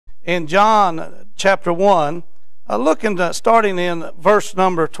in John chapter 1, starting in verse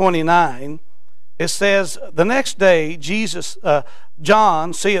number 29, it says, the next day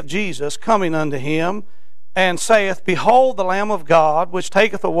John seeth Jesus coming unto him, and saith, Behold the Lamb of God, which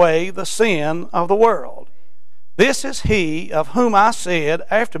taketh away the sin of the world. This is he of whom I said,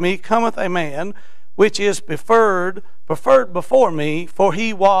 After me cometh a man, which is preferred before me, for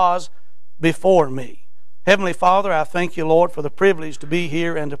he was before me. Heavenly Father, I thank you, Lord, for the privilege to be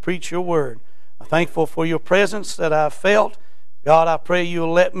here and to preach your word. I'm thankful for your presence that I've felt. God, I pray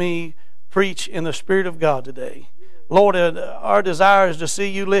you'll let me preach in the Spirit of God today. Lord, our desire is to see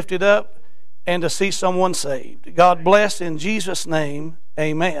you lifted up and to see someone saved. God bless in Jesus' name.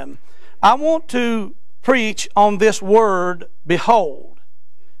 Amen. I want to preach on this word, behold.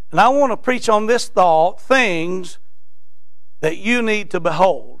 And I want to preach on this thought, things that you need to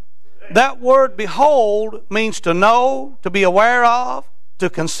behold. That word behold means to know, to be aware of, to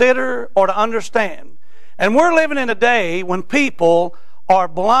consider, or to understand. And we're living in a day when people are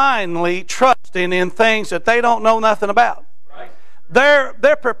blindly trusting in things that they don't know nothing about. They're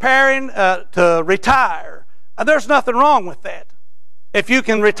preparing to retire. There's nothing wrong with that. If you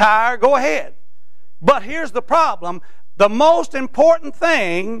can retire, go ahead. But here's the problem. The most important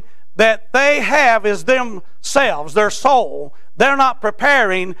thing that they have is themselves, their soul. They're not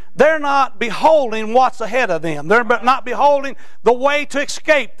preparing. They're not beholding what's ahead of them. They're not beholding the way to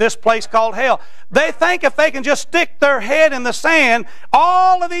escape this place called hell. They think if they can just stick their head in the sand,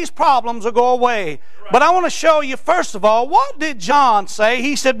 all of these problems will go away. But I want to show you, first of all, what did John say?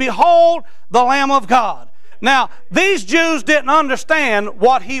 He said, Behold the Lamb of God. Now, these Jews didn't understand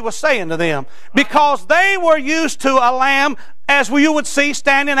what he was saying to them because they were used to a lamb as you would see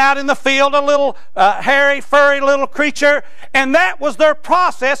standing out in the field, a little hairy, furry little creature, and that was their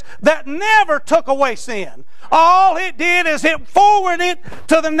process that never took away sin. All it did is it forwarded it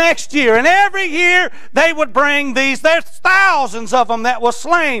to the next year. And every year they would bring these. There's thousands of them that was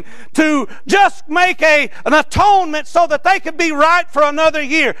slain to just make an atonement so that they could be right for another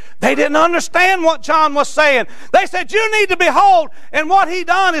year. They didn't understand what John was saying. They said, you need to behold. And what he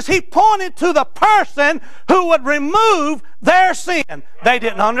done is he pointed to the person who would remove their sin. They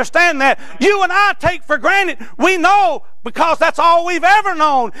didn't understand that. You and I take for granted. We know, because that's all we've ever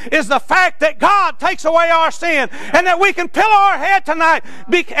known, is the fact that God takes away our sin and that we can pillow our head tonight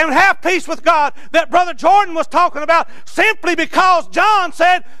and have peace with God, that Brother Jordan was talking about, simply because John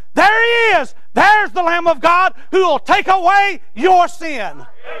said, there he is. There's the Lamb of God who will take away your sin.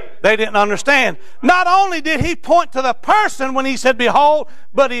 They didn't understand. Not only did he point to the person when he said behold,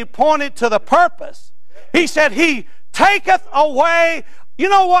 but he pointed to the purpose. He said he taketh away. You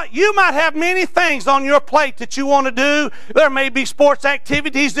know what? You might have many things on your plate that you want to do. There may be sports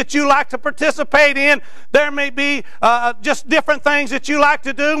activities that you like to participate in. There may be just different things that you like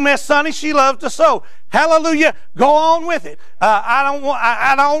to do. Miss Sonny, she loves to sew. Hallelujah. Go on with it.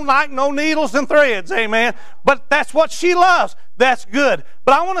 I don't like no needles and threads. Amen. But that's what she loves. That's good.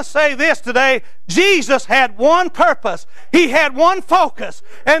 But I want to say this today. Jesus had one purpose. He had one focus.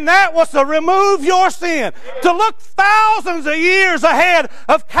 And that was to remove your sin. To look thousands of years ahead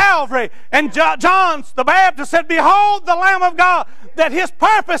of Calvary. And John the Baptist said, Behold the Lamb of God. That his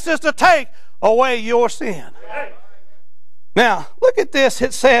purpose is to take away your sin. Now, look at this.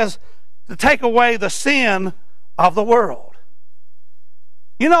 It says, to take away the sin of the world.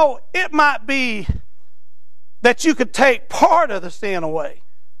 You know, it might be that you could take part of the sin away,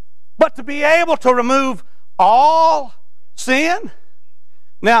 but to be able to remove all sin.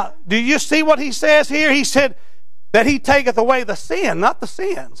 Now, do you see what he says here? He said that he taketh away the sin, not the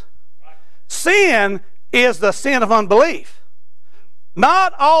sins. Sin is the sin of unbelief,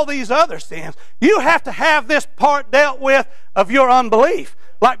 not all these other sins. You have to have this part dealt with of your unbelief.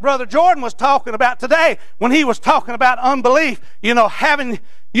 Like Brother Jordan was talking about today when he was talking about unbelief, knowing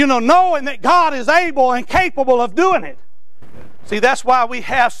that God is able and capable of doing it. See, that's why we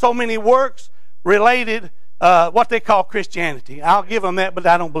have so many works-related, what they call Christianity. I'll give them that, but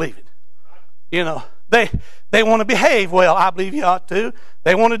I don't believe it. They want to behave well. I believe you ought to.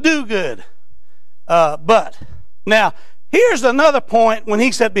 They want to do good. But now, here's another point when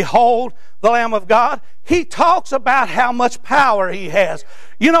he said, Behold the Lamb of God. He talks about how much power he has.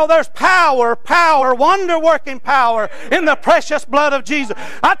 You know, there's power, wonder-working power in the precious blood of Jesus.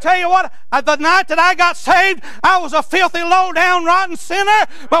 I tell you what, the night that I got saved, I was a filthy, low-down, rotten sinner.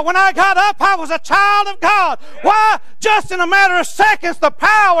 But when I got up, I was a child of God. Why? Just in a matter of seconds, the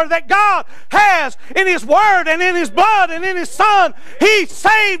power that God has in His Word and in His blood and in His Son, He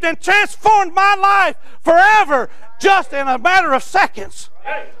saved and transformed my life forever, just in a matter of seconds.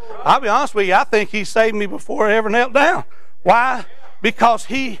 I'll be honest with you, I think He saved me before I ever knelt down. Why? Because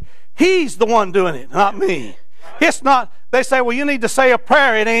He's the one doing it, not me. It's not, they say, well, you need to say a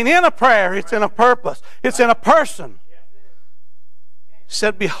prayer. It ain't in a prayer. It's in a purpose. It's in a person. He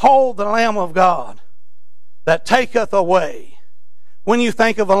said, behold the Lamb of God that taketh away. When you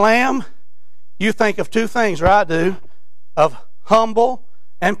think of a lamb, you think of two things, or I do, of humble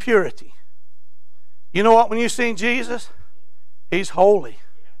and purity. You know what? When you see Jesus, He's holy.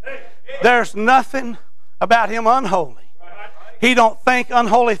 There's nothing about Him unholy. He don't think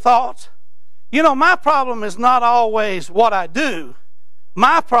unholy thoughts. You know, my problem is not always what I do.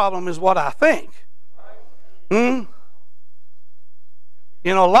 My problem is what I think. You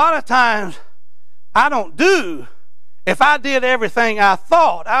know, a lot of times I don't do. If I did everything I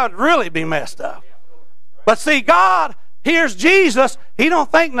thought, I would really be messed up. But see, God, here's Jesus. He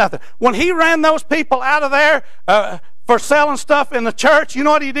don't think nothing. When He ran those people out of there for selling stuff in the church, you know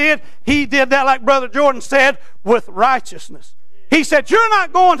what He did? He did that, like Brother Jordan said, with righteousness. He said, you're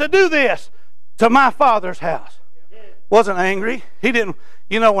not going to do this to my Father's house. Wasn't angry. He didn't.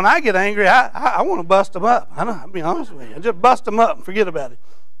 You know, when I get angry, I want to bust them up. I'll be honest with you. I just bust them up and forget about it.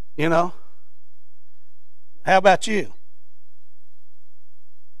 You know. How about you?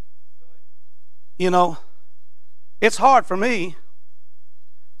 You know, it's hard for me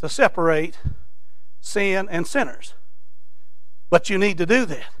to separate sin and sinners. But you need to do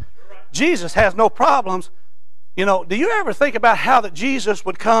that. Jesus has no problems. You know, do you ever think about how that Jesus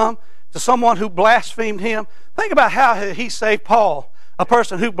would come to someone who blasphemed Him? Think about how He saved Paul, a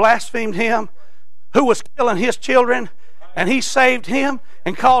person who blasphemed Him, who was killing his children, and He saved him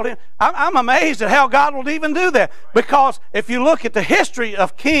and called him. I'm amazed at how God will even do that. Because if you look at the history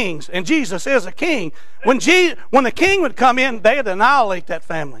of kings, and Jesus is a king, when the king would come in, they'd annihilate that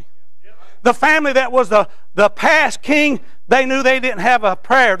family. The family that was the past king, they knew they didn't have a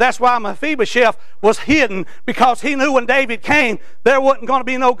prayer. That's why Mephibosheth was hidden, because he knew when David came, there wasn't going to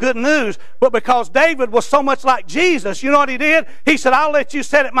be no good news. But because David was so much like Jesus, you know what he did? He said, I'll let you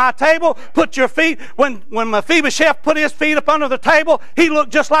sit at my table, put your feet. When Mephibosheth put his feet up under the table, he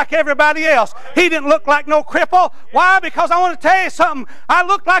looked just like everybody else. He didn't look like no cripple. Why? Because I want to tell you something. I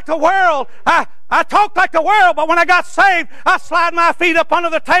looked like the world. I talked like the world, but when I got saved, I slide my feet up under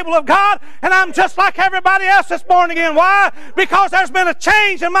the table of God, and I'm just like everybody else that's born again. Why? Because there's been a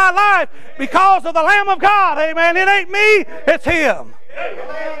change in my life because of the Lamb of God. Amen. It ain't me, it's Him.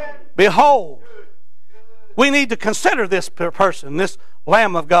 Amen. Behold, we need to consider this person, this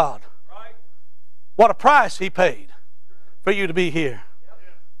Lamb of God. What a price He paid for you to be here.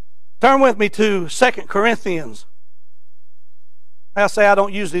 Turn with me to 2 Corinthians. I say I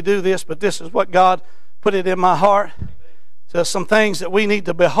don't usually do this, but this is what God put it in my heart. So some things that we need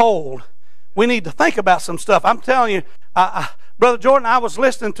to behold. We need to think about some stuff. I'm telling you, Brother Jordan, I was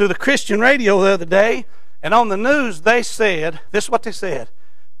listening to the Christian radio the other day, and on the news they said, this is what they said,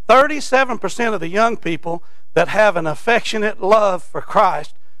 37% of the young people that have an affectionate love for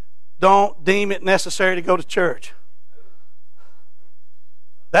Christ don't deem it necessary to go to church.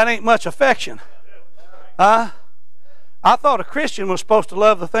 That ain't much affection. I thought a Christian was supposed to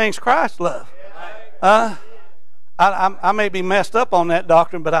love the things Christ loved. I may be messed up on that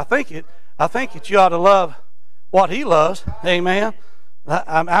doctrine, but I think that you ought to love what He loves. Amen.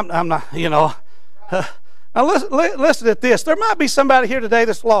 I'm not, you know. Now listen at this. There might be somebody here today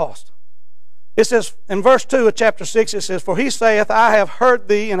that's lost. It says in verse 2 of chapter 6, it says, for He saith, I have heard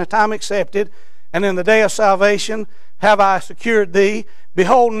thee in a time accepted, and in the day of salvation have I secured thee.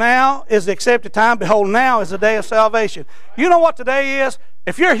 Behold, now is the accepted time. Behold, now is the day of salvation. You know what today is?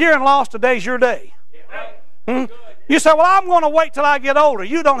 If you're here and lost, today's your day. You say, well, I'm going to wait till I get older.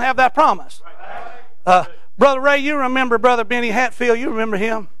 You don't have that promise. Brother Ray, you remember Brother Benny Hatfield? You remember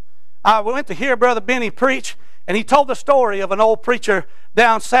him? I went to hear Brother Benny preach, and he told the story of an old preacher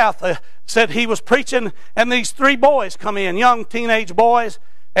down south. Said he was preaching, and these 3 boys come in, young teenage boys,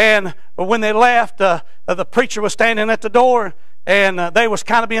 and when they left, the preacher was standing at the door, and they was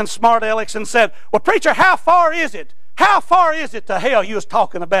kind of being smart alecks and said, well, preacher, how far is it? How far is it to hell you was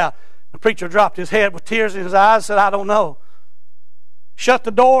talking about? The preacher dropped his head with tears in his eyes and said, I don't know. Shut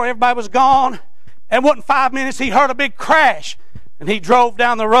the door, everybody was gone, and wasn't 5 minutes, he heard a big crash, and he drove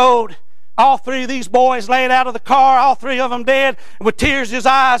down the road. All 3 of these boys laid out of the car, all 3 of them dead, and with tears in his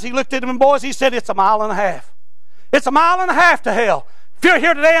eyes, he looked at them boys, he said, it's 1.5 miles. It's 1.5 miles to hell. If you're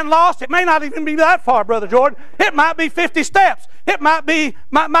here today and lost, it may not even be that far, Brother Jordan. It might be 50 steps. It might be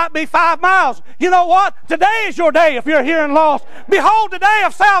 5 miles. You know what? Today is your day if you're here and lost. Behold the day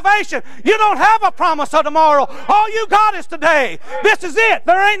of salvation. You don't have a promise of tomorrow. All you got is today. This is it.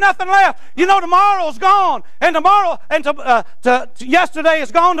 There ain't nothing left. You know tomorrow's gone. And yesterday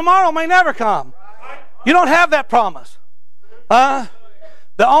is gone. Tomorrow may never come. You don't have that promise.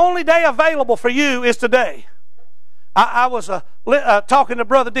 The only day available for you is today. I was talking to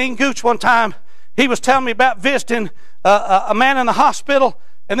Brother Dean Gooch one time. He was telling me about visiting a man in the hospital,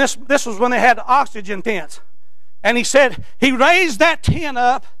 and this was when they had oxygen tents. And he said he raised that tent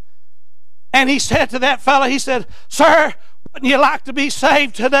up, and he said to that fellow, he said, "Sir, wouldn't you like to be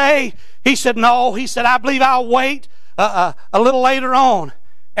saved today?" He said, "No." He said, "I believe I'll wait a little later on."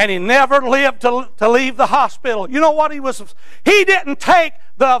 And he never lived to leave the hospital. You know what he was? He didn't take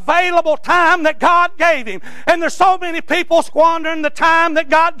the available time that God gave him. And there's so many people squandering the time that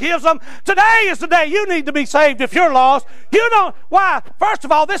God gives them. Today is the day you need to be saved if you're lost. You don't. Why? First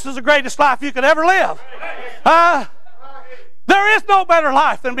of all, this is the greatest life you could ever live. There is no better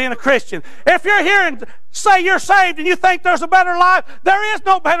life than being a Christian. If you're here and say you're saved and you think there's a better life, there is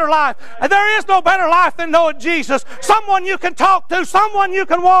no better life. There is no better life than knowing Jesus. Someone you can talk to, someone you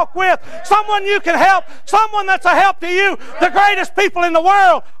can walk with, someone you can help, someone that's a help to you. The greatest people in the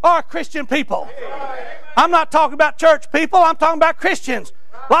world are Christian people. I'm not talking about church people, I'm talking about Christians.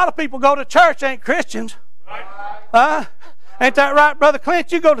 A lot of people go to church, ain't Christians. Ain't that right, Brother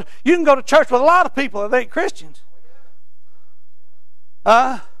Clint? You can go to church with a lot of people that ain't Christians.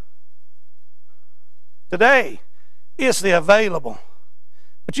 Today is the available.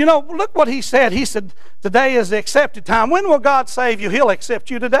 But you know, look what he said. He said, today is the accepted time. When will God save you? He'll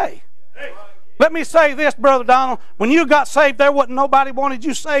accept you today. Let me say this, Brother Donald. When you got saved, there wasn't nobody wanted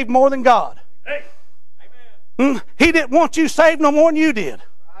you saved more than God. He didn't want you saved no more than you did.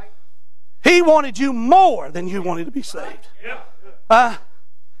 He wanted you more than you wanted to be saved. Ain't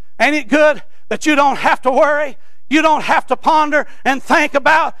it good that you don't have to worry? You don't have to ponder and think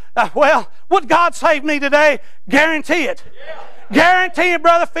about, well, would God save me today? Guarantee it. Guarantee it,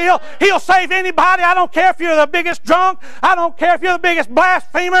 Brother Phil. He'll save anybody. I don't care if you're the biggest drunk. I don't care if you're the biggest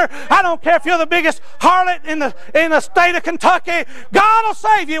blasphemer. I don't care if you're the biggest harlot in the state of Kentucky. God will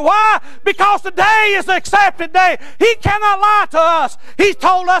save you. Why? Because today is the accepted day. He cannot lie to us. He's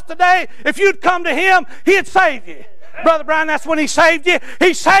told us today, if you'd come to Him, He'd save you. Brother Brian, that's when He saved you.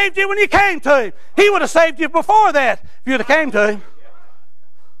 He saved you when you came to Him. He would have saved you before that if you'd have came to Him.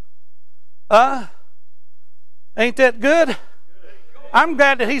 Ain't that good? I'm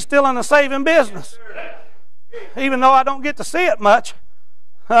glad that He's still in the saving business. Even though I don't get to see it much.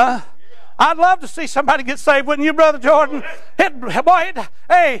 I'd love to see somebody get saved, wouldn't you, Brother Jordan?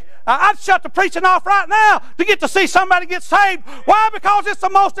 Hey, I'd shut the preaching off right now to get to see somebody get saved. Why? Because it's the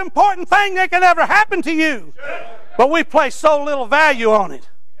most important thing that can ever happen to you. But we place so little value on it.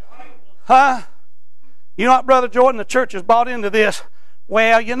 You know what, Brother Jordan? The church has bought into this.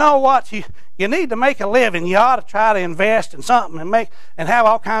 Well, you know what? You need to make a living. You ought to try to invest in something and have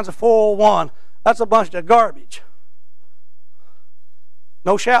all kinds of 401. That's a bunch of garbage.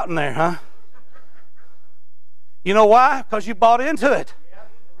 No shouting there, huh? You know why? Because you bought into it.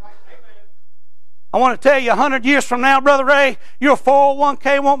 I want to tell you, 100 years from now, Brother Ray, your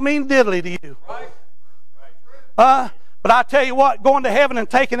 401k won't mean diddly to you. But I tell you what, going to heaven and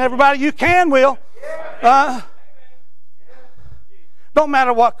taking everybody you can will. Don't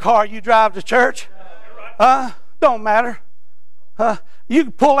matter what car you drive to church. Don't matter. You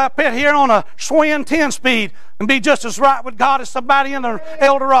can pull up in here on a Schwinn 10-speed and be just as right with God as somebody in an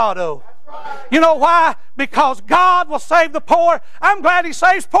Eldorado. You know why? Because God will save the poor. I'm glad He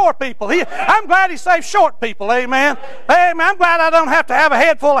saves poor people. I'm glad He saves short people. Amen. Amen. I'm glad I don't have to have a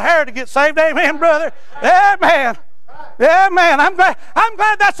head full of hair to get saved. Amen, brother. Amen. Amen. I'm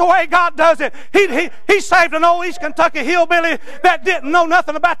glad that's the way God does it. He saved an old East Kentucky hillbilly that didn't know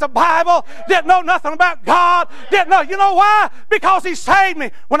nothing about the Bible, didn't know nothing about God, didn't know. You know why? Because He saved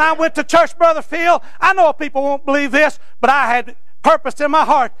me. When I went to church, Brother Phil, I know people won't believe this, but I had purpose in my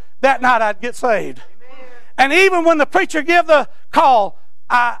heart that night I'd get saved. Amen. And even when the preacher gave the call,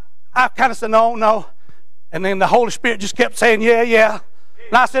 I kind of said, no. And then the Holy Spirit just kept saying, yeah.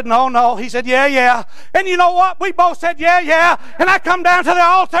 And I said, no. He said, yeah. And you know what? We both said, yeah. And I come down to the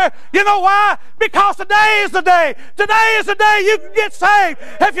altar. You know why? Because today is the day. Today is the day you can get saved.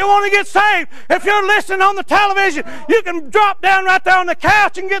 If you want to get saved, if you're listening on the television, you can drop down right there on the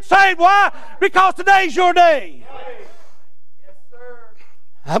couch and get saved. Why? Because today's your day.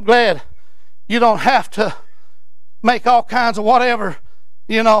 I'm glad you don't have to make all kinds of whatever,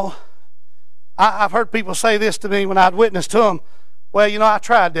 you know. I've heard people say this to me when I'd witness to them. Well, you know, I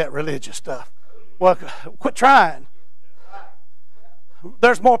tried that religious stuff. Well, quit trying.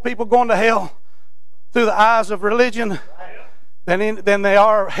 There's more people going to hell through the eyes of religion than they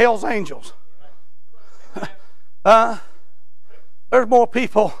are hell's angels. There's more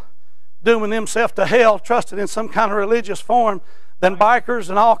people dooming themselves to hell, trusting in some kind of religious form, than bikers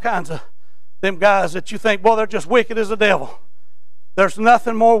and all kinds of them guys that you think, boy, they're just wicked as the devil. There's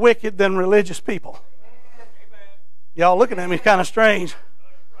nothing more wicked than religious people. Y'all looking at me kind of strange.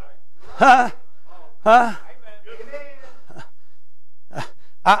 Huh? Huh?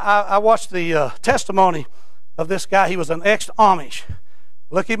 I watched the testimony of this guy. He was an ex-Amish.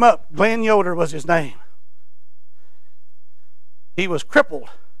 Look him up. Glenn Yoder was his name. He was crippled.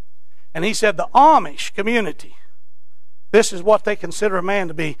 And he said the Amish community, this is what they consider a man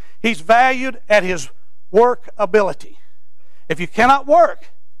to be. He's valued at his work ability. If you cannot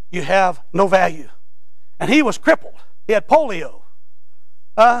work, you have no value. And he was crippled. He had polio.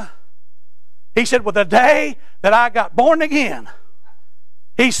 He said, well, the day that I got born again,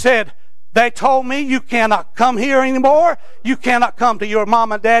 he said, they told me you cannot come here anymore. You cannot come to your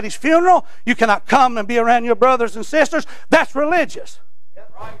mom and daddy's funeral. You cannot come and be around your brothers and sisters. That's religious.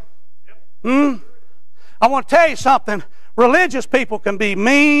 I want to tell you something. Religious people can be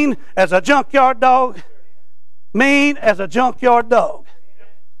mean as a junkyard dog. Mean as a junkyard dog.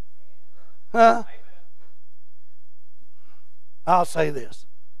 I'll say this.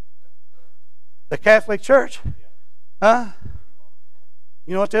 The Catholic Church, you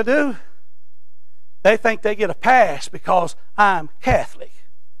know what they do? They think they get a pass because I'm Catholic.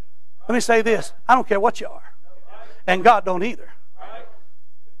 Let me say this. I don't care what you are. And God don't either.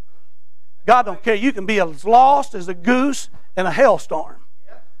 God don't care. You can be as lost as a goose in a hailstorm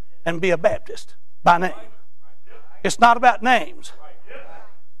and be a Baptist by name. It's not about names.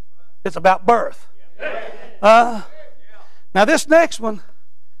 It's about birth. Now this next one,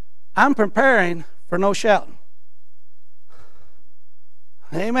 I'm preparing for no shouting.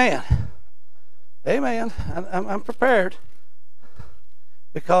 Amen. Amen. I'm prepared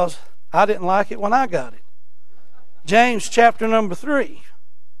because I didn't like it when I got it. James chapter number 3.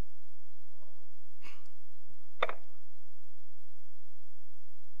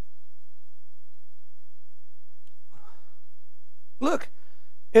 Look,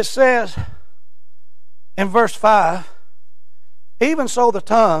 it says in verse 5, even so the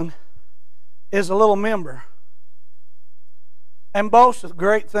tongue is a little member, and boasteth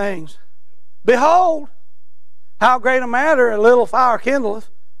great things. Behold, how great a matter a little fire kindleth,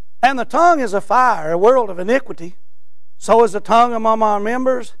 and the tongue is a fire, a world of iniquity. So is the tongue among our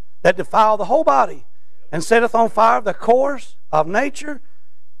members that defile the whole body, and setteth on fire the course of nature,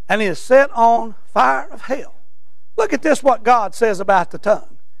 and is set on fire of hell. Look at this, what God says about the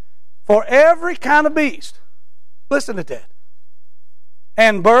tongue. For every kind of beast, listen to that,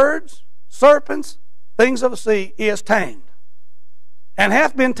 and birds, serpents, things of the sea is tamed, and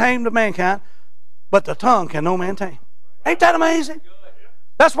hath been tamed of mankind, but the tongue can no man tame. Ain't that amazing?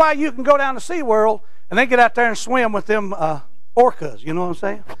 That's why you can go down to SeaWorld and they get out there and swim with them orcas, you know what I'm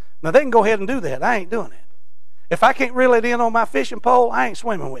saying? Now they can go ahead and do that. I ain't doing it. If I can't reel it in on my fishing pole, I ain't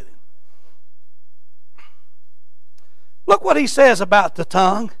swimming with it. Look what he says about the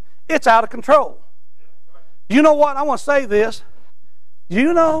tongue. It's out of control. You know what? I want to say this.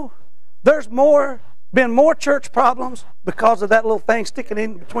 You know, there's been more church problems because of that little thing sticking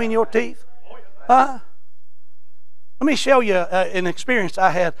in between your teeth. Let me show you an experience I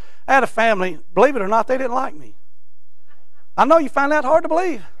had. I had a family, believe it or not, they didn't like me. I know you find that hard to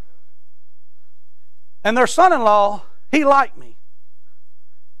believe. And their son-in-law, he liked me.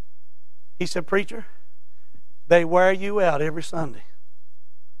 He said, preacher, they wear you out every Sunday.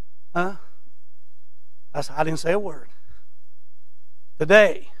 I didn't say a word.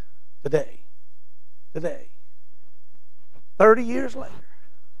 Today, 30 years later,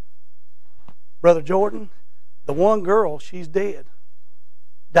 Brother Jordan, the one girl, she's dead.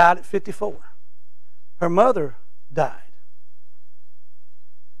 Died at 54. Her mother died.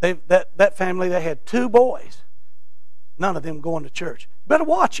 That family, they had 2 boys. None of them going to church. You better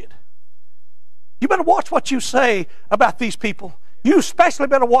watch it. You better watch what you say about these people. You especially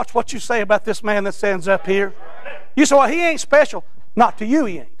better watch what you say about this man that stands up here. You say, well, he ain't special. Not to you,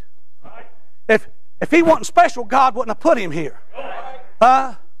 he ain't. If he wasn't special, God wouldn't have put him here.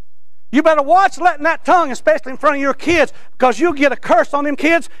 You better watch letting that tongue, especially in front of your kids, because you'll get a curse on them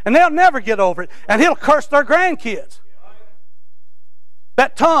kids, and they'll never get over it. And he'll curse their grandkids.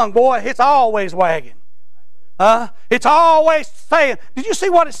 That tongue, boy, it's always wagging. It's always saying, did you see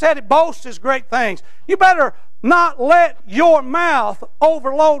what it said? It boasts his great things. You better not let your mouth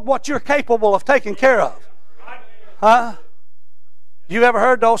overload what you're capable of taking care of. You ever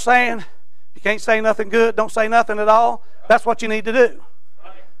heard those saying, you can't say nothing good, don't say nothing at all? That's what you need to do.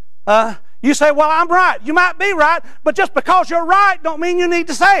 You say, well, I'm right. You might be right, but just because you're right don't mean you need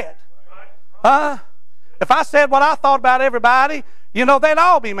to say it. If I said what I thought about everybody, you know, they'd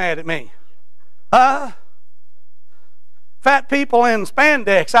all be mad at me. Fat people in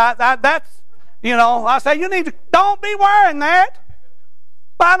spandex, that's, you know, I say, you need to, don't be wearing that.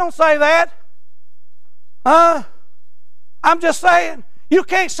 But I don't say that. I'm just saying, you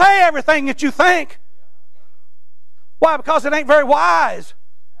can't say everything that you think. Why? Because it ain't very wise.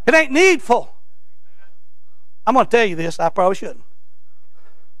 It ain't needful. I'm going to tell you this. I probably shouldn't.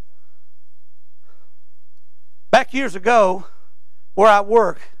 Back years ago, where I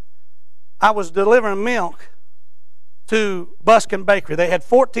work, I was delivering milk to Buskin Bakery. They had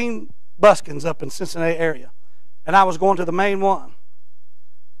 14 Buskins up in Cincinnati area. And I was going to the main one,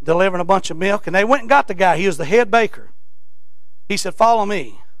 delivering a bunch of milk. And they went and got the guy. He was the head baker. He said, follow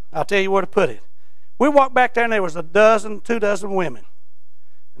me. I'll tell you where to put it. We walked back there and there was 2 dozen women.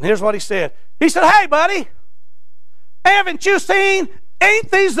 And here's what he said. He said, hey, buddy, haven't you seen,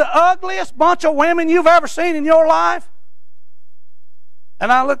 ain't these the ugliest bunch of women you've ever seen in your life?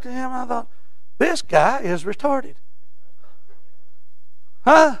 And I looked at him and I thought, this guy is retarded.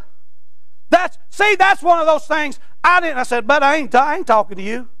 Huh? That's one of those things. I said, but I ain't talking to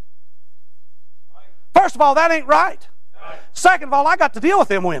you. First of all, that ain't right. Second of all, I got to deal with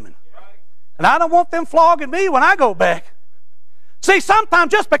them women. And I don't want them flogging me when I go back. See,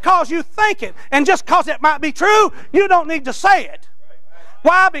 sometimes just because you think it and just because it might be true, you don't need to say it.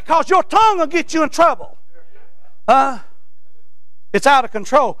 Why? Because your tongue will get you in trouble. It's out of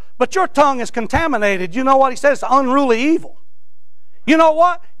control. But your tongue is contaminated. You know what he says? It's unruly evil. You know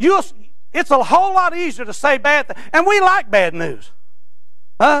what? It's a whole lot easier to say bad things. And we like bad news.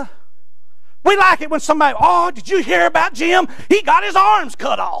 We like it when somebody, oh, did you hear about Jim? He got his arms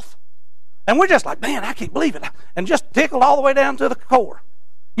cut off. And we're just like, man, I can't believe it. And just tickled all the way down to the core.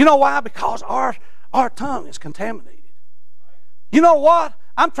 You know why? Because our tongue is contaminated. You know what?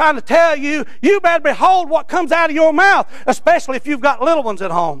 I'm trying to tell you, you better behold what comes out of your mouth, especially if you've got little ones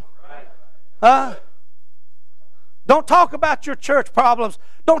at home. Don't talk about your church problems.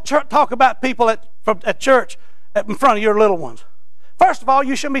 Don't talk about people at church in front of your little ones. First of all,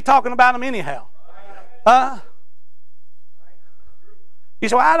 you shouldn't be talking about them anyhow. You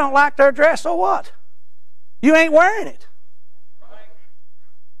say, well, I don't like their dress, so what? You ain't wearing it.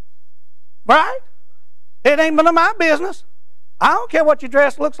 Right? It ain't none of my business. I don't care what your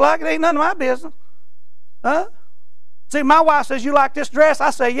dress looks like. It ain't none of my business. See, my wife says, you like this dress?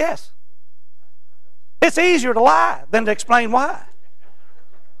 I say, yes. It's easier to lie than to explain why.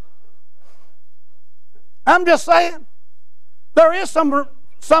 I'm just saying, there is some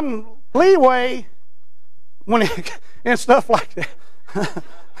leeway when and stuff like that.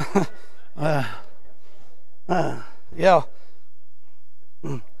 Yeah.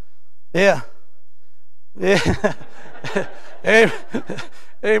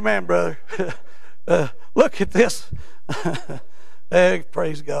 Amen, brother. Look at this. Hey,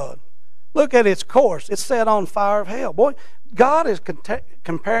 praise God. Look at its course. It's set on fire of hell. Boy, God is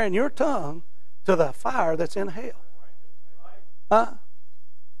comparing your tongue to the fire that's in hell.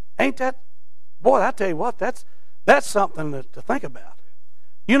 Ain't that? Boy, I tell you what, that's something to think about.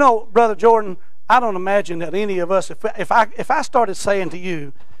 You know, Brother Jordan, I don't imagine that any of us, if I started saying to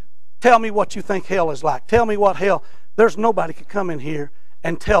you, tell me what you think hell is like. Tell me what hell. There's nobody could come in here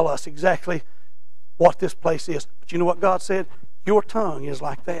and tell us exactly what this place is. But you know what God said? Your tongue is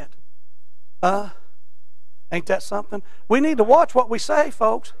like that. Ain't that something? We need to watch what we say,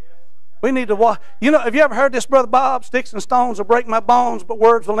 folks. We need to watch. You know, have you ever heard this, Brother Bob? Sticks and stones will break my bones, but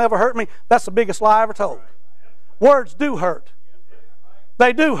words will never hurt me. That's the biggest lie I ever told. Words do hurt.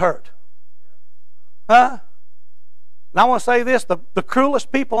 They do hurt. And I want to say this, the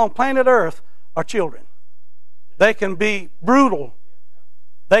cruelest people on planet Earth are children. They can be brutal.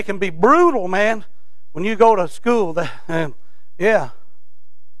 They can be brutal, man, when you go to school. Yeah.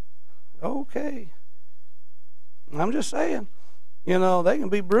 Okay. I'm just saying, you know, they can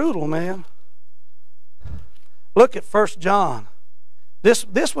be brutal, man. Look at 1 John.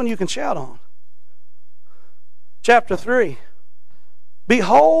 This one you can shout on. Chapter 3.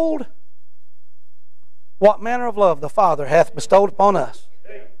 Behold, what manner of love the Father hath bestowed upon us,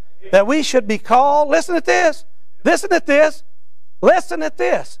 that we should be called, listen at this,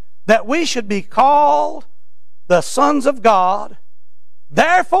 that we should be called the sons of God.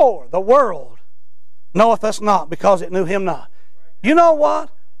 Therefore the world knoweth us not, because it knew him not. You know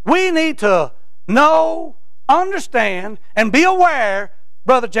what? We need to know, understand, and be aware,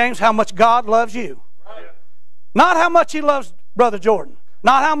 Brother James, how much God loves you. Not how much he loves Brother Jordan.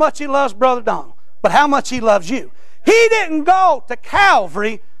 Not how much he loves Brother Donald. But how much he loves you. He didn't go to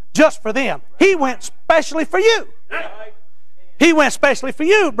Calvary just for them. He went specially for you. He went specially for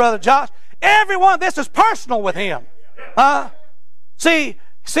you, Brother Josh. Everyone, this is personal with him. See,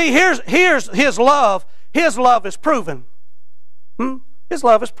 here's his love. His love is proven. His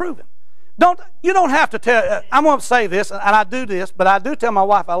love is proven. You don't have to tell. I'm going to say this, and I do this, but I do tell my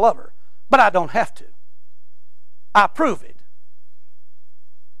wife I love her. But I don't have to. I prove it.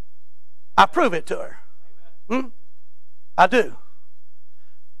 I prove it to her. I do.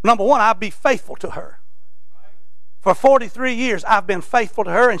 Number one, I'll be faithful to her. For 43 years, I've been faithful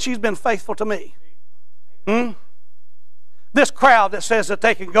to her, and she's been faithful to me. This crowd that says that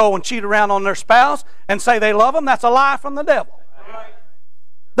they can go and cheat around on their spouse and say they love them, that's a lie from the devil.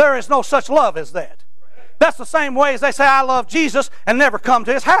 There is no such love as that. That's the same way as they say, I love Jesus, and never come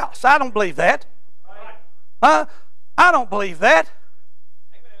to his house. I don't believe that. I don't believe that.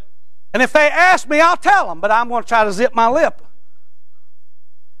 And if they ask me, I'll tell them, but I'm going to try to zip my lip.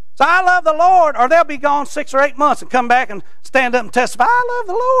 So I love the Lord, or they'll be gone 6 or 8 months and come back and stand up and testify, I love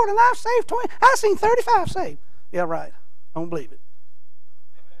the Lord, and I've saved 20. I've seen 35 saved. Yeah, right. I don't believe it.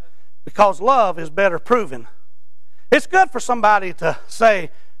 Because love is better proven. It's good for somebody to say,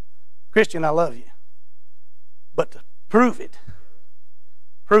 Christian, I love you. But to prove it.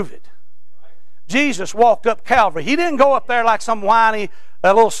 Prove it. Jesus walked up Calvary. He didn't go up there like some whiny,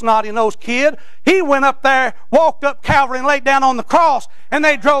 little snotty-nosed kid. He went up there, walked up Calvary, and laid down on the cross, and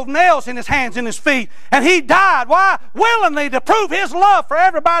they drove nails in his hands and his feet. And he died. Why? Willingly, to prove his love for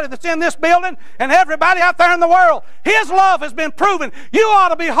everybody that's in this building and everybody out there in the world. His love has been proven. You ought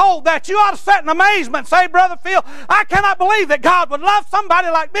to behold that. You ought to sit in amazement and say, Brother Phil, I cannot believe that God would love somebody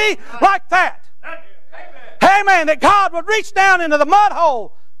like me like that. Amen. That God would reach down into the mud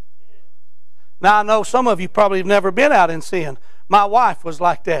hole. Now, I know some of you probably have never been out in sin. My wife was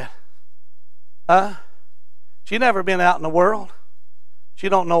like that. She never been out in the world. She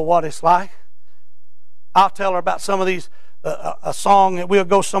don't know what it's like. I'll tell her about some of these, a song that we'll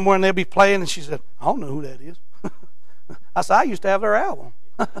go somewhere and they'll be playing, and she said, I don't know who that is. I said, I used to have their album.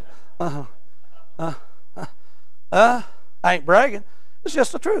 I ain't bragging. It's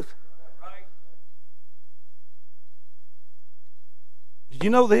just the truth. Did you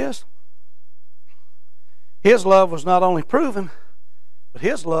know this? His love was not only proven, but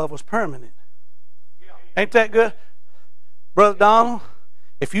his love was permanent. Ain't that good? Brother Donald,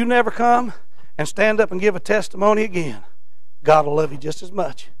 if you never come and stand up and give a testimony again, God will love you just as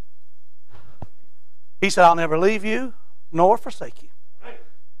much. He said, I'll never leave you nor forsake you.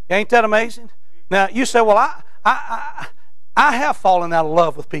 Ain't that amazing? Now, you say, well, I have fallen out of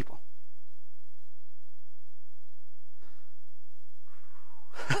love with people.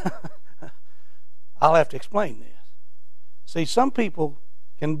 I'll have to explain this. See, some people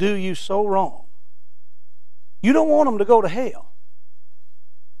can do you so wrong. You don't want them to go to hell,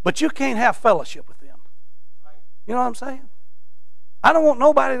 but you can't have fellowship with them. You know what I'm saying? I don't want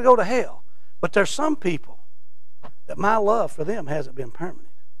nobody to go to hell, but there's some people that my love for them hasn't been permanent.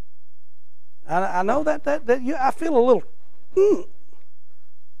 I know that I feel a little,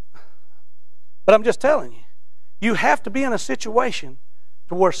 but I'm just telling you, you have to be in a situation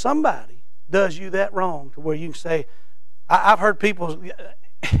to where somebody does you that wrong to where you can say, I've heard people,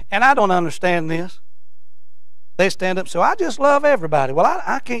 and I don't understand this. They stand up and say, I just love everybody. Well,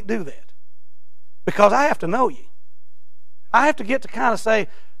 I can't do that because I have to know you. I have to get to kind of say,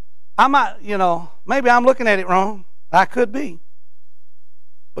 I might, maybe I'm looking at it wrong. I could be.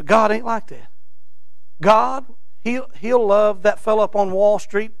 But God ain't like that. God, He'll love that fellow up on Wall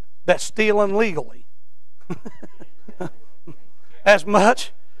Street that's stealing legally as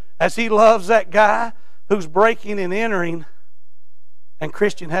much as He loves that guy who's breaking and entering, and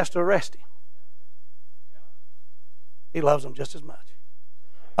Christian has to arrest him. He loves him just as much.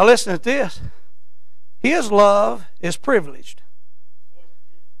 Now listen to this. His love is privileged.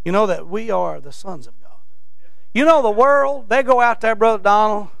 You know that we are the sons of God. You know the world, they go out there, Brother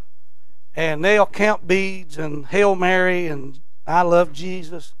Donald, and they'll count beads and Hail Mary and I love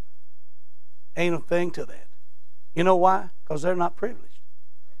Jesus. Ain't a thing to that. You know why? Because they're not privileged.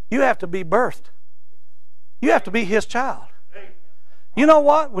 You have to be birthed. You have to be His child. You know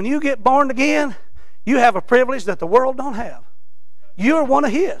what? When you get born again, you have a privilege that the world don't have. You're one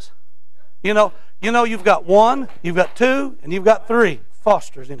of His. You know, you've got 1, you've got 2, and you've got 3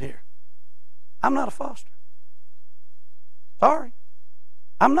 fosters in here. I'm not a foster. Sorry.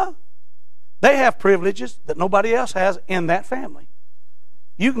 I'm not. They have privileges that nobody else has in that family.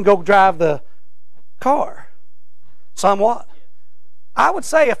 You can go drive the car somewhat. I would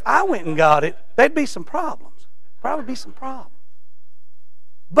say if I went and got it, there'd be some problems. Probably be some problems.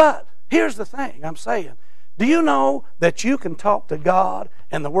 But here's the thing I'm saying. Do you know that you can talk to God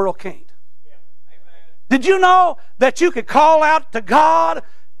and the world can't? Did you know that you could call out to God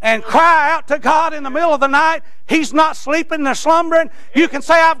and cry out to God in the middle of the night. He's not sleeping or slumbering. You can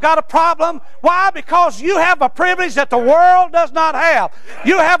say, I've got a problem. Why? Because you have a privilege that the world does not have.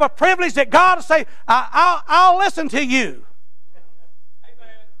 You have a privilege that God will say, I'll listen to you.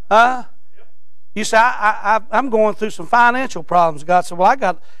 You say, I'm going through some financial problems. God said,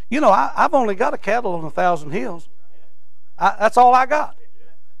 well, I've only got a cattle on 1,000 hills. That's all I got.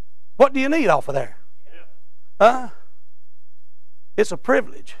 What do you need off of there? It's a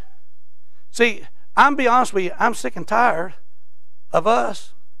privilege. See, I'm be honest with you, I'm sick and tired of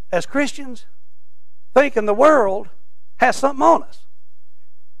us as Christians thinking the world has something on us.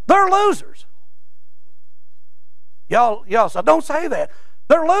 They're losers. Y'all, so don't say that.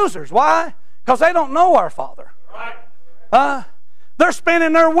 They're losers. Why? Because they don't know our Father. They're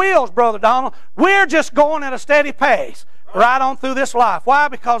spinning their wheels, Brother Donald. We're just going at a steady pace right on through this life. Why?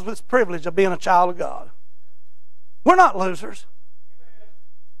 Because of this privilege of being a child of God. We're not losers.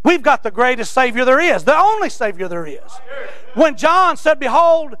 We've got the greatest Savior there is, the only Savior there is. When John said,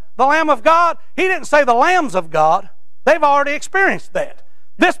 behold, the Lamb of God, he didn't say the lambs of God. They've already experienced that.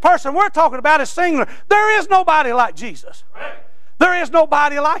 This person we're talking about is singular. There is nobody like Jesus. There is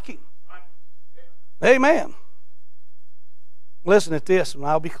nobody like Him. Amen. Listen at this, and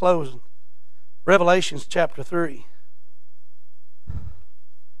I'll be closing. Revelations chapter 3.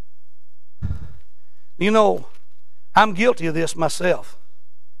 You know, I'm guilty of this myself.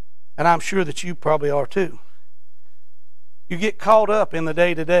 And I'm sure that you probably are too. You get caught up in the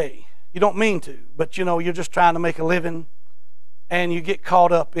day-to-day. You don't mean to, but you know, you're just trying to make a living. And you get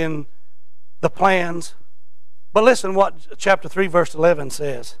caught up in the plans. But listen what chapter 3 verse 11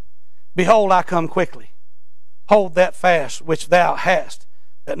 says. Behold, I come quickly. Hold that fast which thou hast,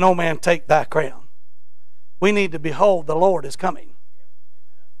 that no man take thy crown. We need to behold the Lord is coming.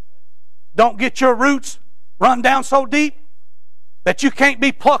 Don't get your roots run down so deep that you can't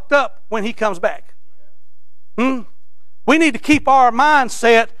be plucked up when He comes back. We need to keep our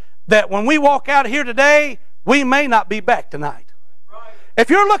mindset that when we walk out of here today, we may not be back tonight.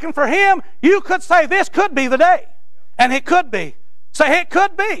 If you're looking for Him, you could say this could be the day. And it could be. Say, it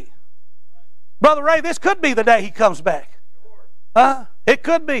could be. Brother Ray, this could be the day He comes back. It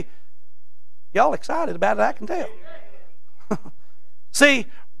could be. Y'all excited about it, I can tell. See,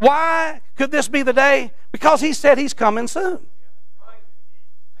 why could this be the day? Because He said He's coming soon.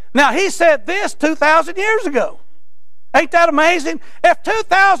 Now, He said this 2,000 years ago. Ain't that amazing? If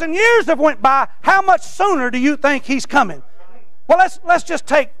 2,000 years have went by, how much sooner do you think He's coming? Well, let's just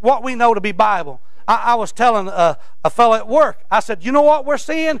take what we know to be Bible. I was telling a fellow at work, I said, you know what we're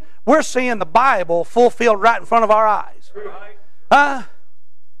seeing? We're seeing the Bible fulfilled right in front of our eyes.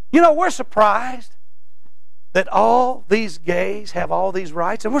 You know, we're surprised that all these gays have all these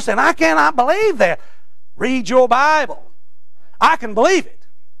rights. And we're saying, I cannot believe that. Read your Bible. I can believe it.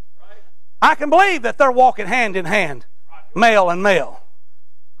 I can believe that they're walking hand in hand, male and male,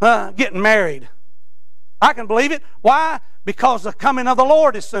 getting married. I can believe it. Why? Because the coming of the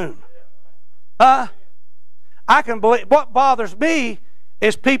Lord is soon. I can believe. What bothers me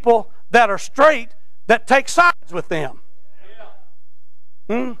is people that are straight that take sides with them.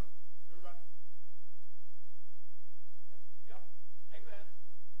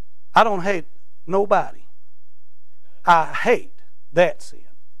 I don't hate nobody. I hate that sin.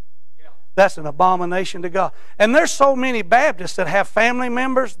 That's an abomination to God. And there's so many Baptists that have family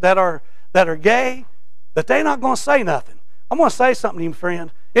members that are gay that they're not going to say nothing. I'm going to say something to you,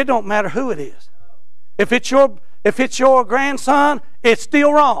 friend. It don't matter who it is. If it's your grandson, it's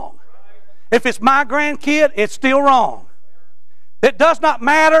still wrong. If it's my grandkid, it's still wrong. It does not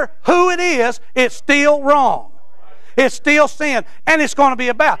matter who it is, it's still wrong. It's still sin, and it's going to be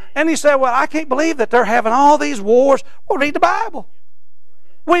about. And you say, well, I can't believe that they're having all these wars. Well, read the Bible.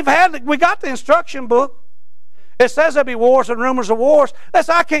 We got the instruction book. It says there'll be wars and rumors of wars.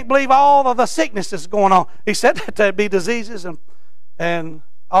 I can't believe all of the sicknesses going on. He said that there'd be diseases and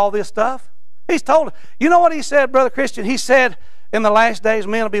all this stuff. He's told it. You know what he said, Brother Christian? He said, in the last days,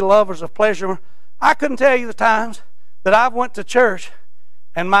 men will be lovers of pleasure. I couldn't tell you the times that I've went to church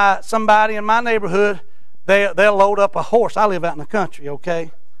and somebody in my neighborhood, they'll load up a horse. I live out in the country,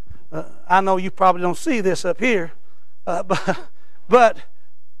 okay? I know you probably don't see this up here, but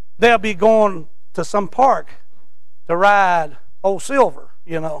they'll be going to some park to ride Old Silver,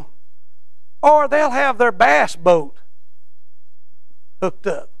 you know. Or they'll have their bass boat hooked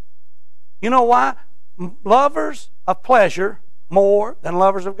up. You know why? Lovers of pleasure more than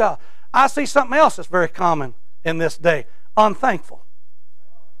lovers of God. I see something else that's very common in this day. Unthankful.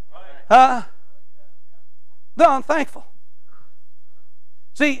 The unthankful.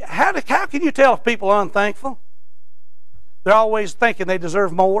 See, how can you tell if people are unthankful? They're always thinking they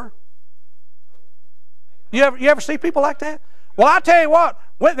deserve more. You ever see people like that? Well, I tell you what,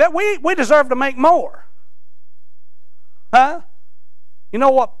 we deserve to make more. Huh? You know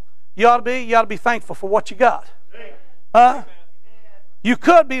what you ought to be? You ought to be thankful for what you got. Huh? You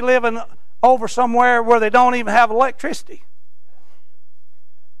could be living over somewhere where they don't even have electricity.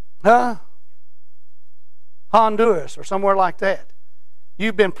 Huh? Honduras or somewhere like that.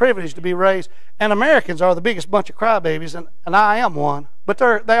 You've been privileged to be raised. And Americans are the biggest bunch of crybabies, and I am one. But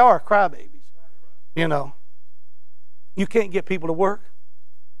they are crybabies. You know. You can't get people to work.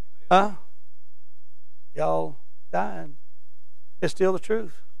 Huh? Y'all dying. It's still the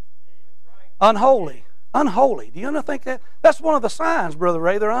truth. Unholy. Unholy. Do you not think that? That's one of the signs, Brother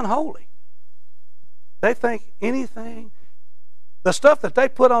Ray. They're unholy. They think anything. The stuff that they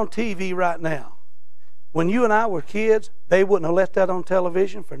put on TV right now, when you and I were kids, they wouldn't have let that on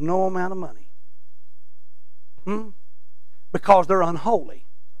television for no amount of money. Because they're unholy.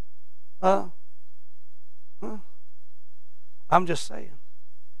 I'm just saying.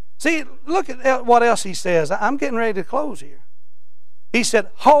 See, look at what else he says. I'm getting ready to close here. He said,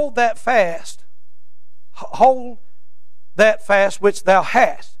 hold that fast. Hold that fast which thou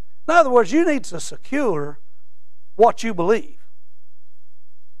hast. In other words, you need to secure what you believe.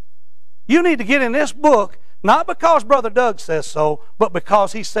 You need to get in this book, not because Brother Doug says so, but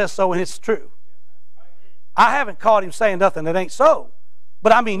because he says so and it's true. I haven't caught him saying nothing that ain't so.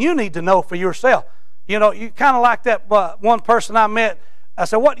 But I mean, you need to know for yourself. You know, you kind of like that one person I met. I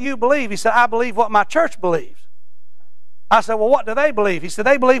said, what do you believe? He said, I believe what my church believes. I said, well, what do they believe? He said,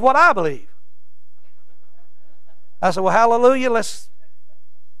 they believe what I believe. I said, well, hallelujah, let's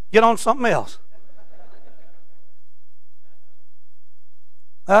get on something else.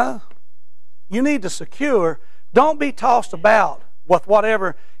 You need to secure. Don't be tossed about with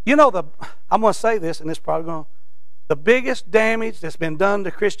whatever. You know, I'm going to say this, and it's probably going to. The biggest damage that's been done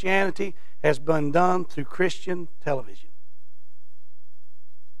to Christianity has been done through Christian television.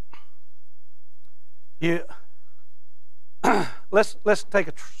 Let's take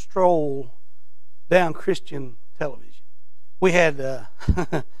a stroll down Christian television. We had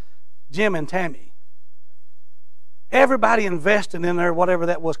Jim and Tammy. Everybody invested in there, whatever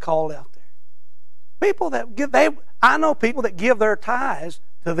that was called out there. People that give, I know people that give their tithes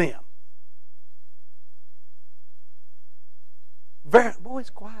to them. Boy, it's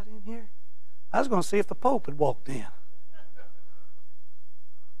quiet in here. I was going to see if the Pope had walked in.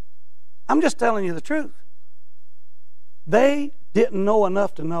 I'm just telling you the truth. They didn't know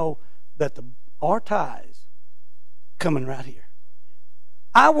enough to know that our tithes coming right here.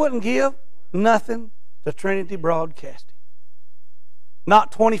 I wouldn't give nothing to Trinity Broadcasting.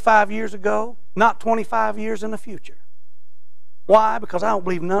 Not 25 years ago, not 25 years in the future. Why? Because I don't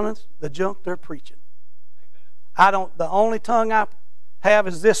believe none of the junk they're preaching. The only tongue I have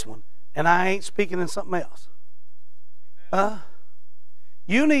is this one, and I ain't speaking in something else.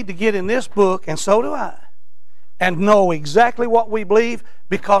 You need to get in this book, and so do I, and know exactly what we believe,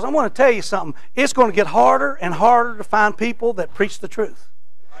 because I'm going to tell you something. It's going to get harder and harder to find people that preach the truth.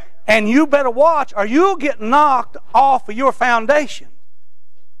 And you better watch, or you'll get knocked off of your foundation.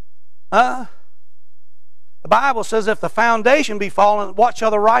 The Bible says, if the foundation be fallen, what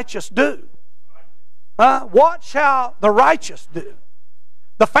shall the righteous do? What shall the righteous do?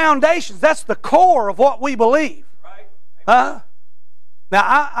 The foundations, that's the core of what we believe. Now,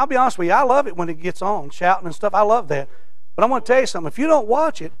 I'll be honest with you, I love it when it gets on, shouting and stuff. I love that. But I'm going to tell you something. If you don't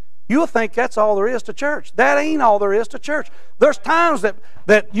watch it, you'll think that's all there is to church. That ain't all there is to church. There's times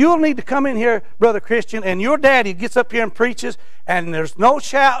that you'll need to come in here, Brother Christian, and your daddy gets up here and preaches, and there's no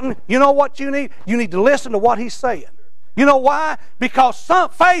shouting. You know what you need? You need to listen to what he's saying. You know why? Because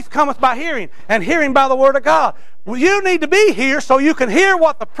faith cometh by hearing, and hearing by the Word of God. Well, you need to be here so you can hear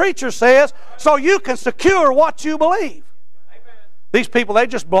what the preacher says, so you can secure what you believe. Amen. These people, they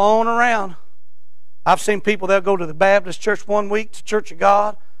just blown around. I've seen people, they'll go to the Baptist church one week, to Church of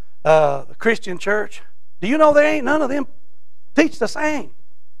God, the Christian church. Do you know there ain't none of them teach the same?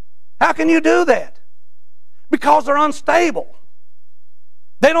 How can you do that? Because they're unstable.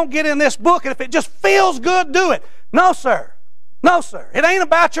 They don't get in this book, and if it just feels good, do it. No, sir. No, sir. It ain't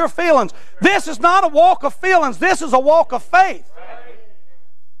about your feelings. This is not a walk of feelings. This is a walk of faith.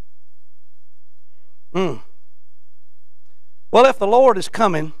 Well, if the Lord is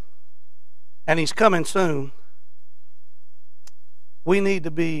coming, and He's coming soon, we need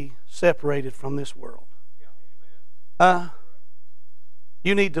to be separated from this world.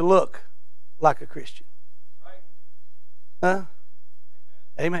 You need to look like a Christian.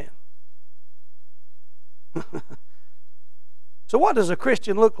 Amen. So what does a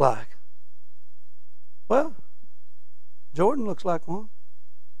Christian look like? Well, Jordan looks like one.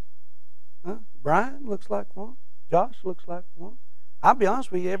 Huh? Brian looks like one. Josh looks like one. I'll be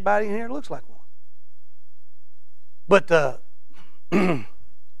honest with you, everybody in here looks like one. But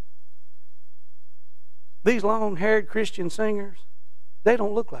these long-haired Christian singers, they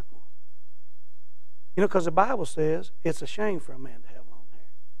don't look like one. You know, because the Bible says it's a shame for a man to have long hair.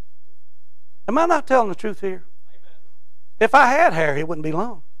 Am I not telling the truth here? Amen. If I had hair, it wouldn't be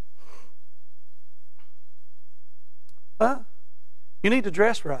long. You need to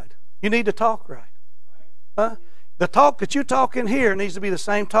dress right. You need to talk right. The talk that you talk in here needs to be the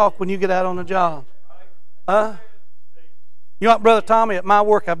same talk when you get out on the job. You know what, Brother Tommy, at my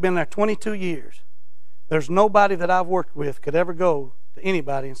work, I've been there 22 years. There's nobody that I've worked with could ever go to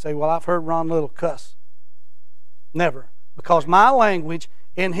anybody and say, well, I've heard Ron Little cuss. Never. Because my language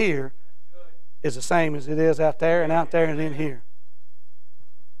in here is the same as it is out there and in here.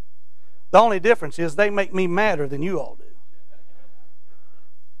 The only difference is they make me madder than you all do.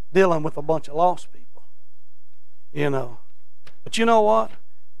 Dealing with a bunch of lost people. You know. But you know what?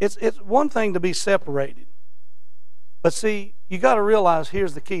 It's one thing to be separated. But see, you got to realize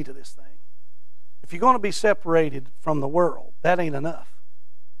here's the key to this thing. If you're going to be separated from the world, that ain't enough.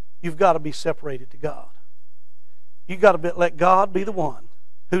 You've got to be separated to God. You've got to let God be the one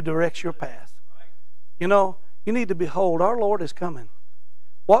who directs your path. You know, you need to behold, our Lord is coming.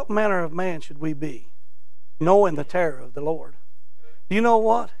 What manner of man should we be, knowing the terror of the Lord? Do you know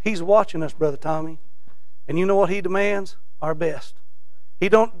what? He's watching us, Brother Tommy. And you know what He demands? Our best. He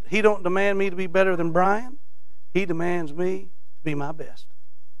don't demand me to be better than Brian. He demands me to be my best.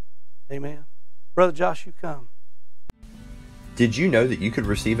 Amen. Brother Josh, you come. Did you know that you could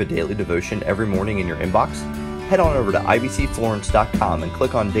receive a daily devotion every morning in your inbox? Head on over to ibcflorence.com and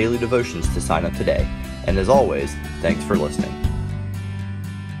click on Daily Devotions to sign up today. And as always, thanks for listening.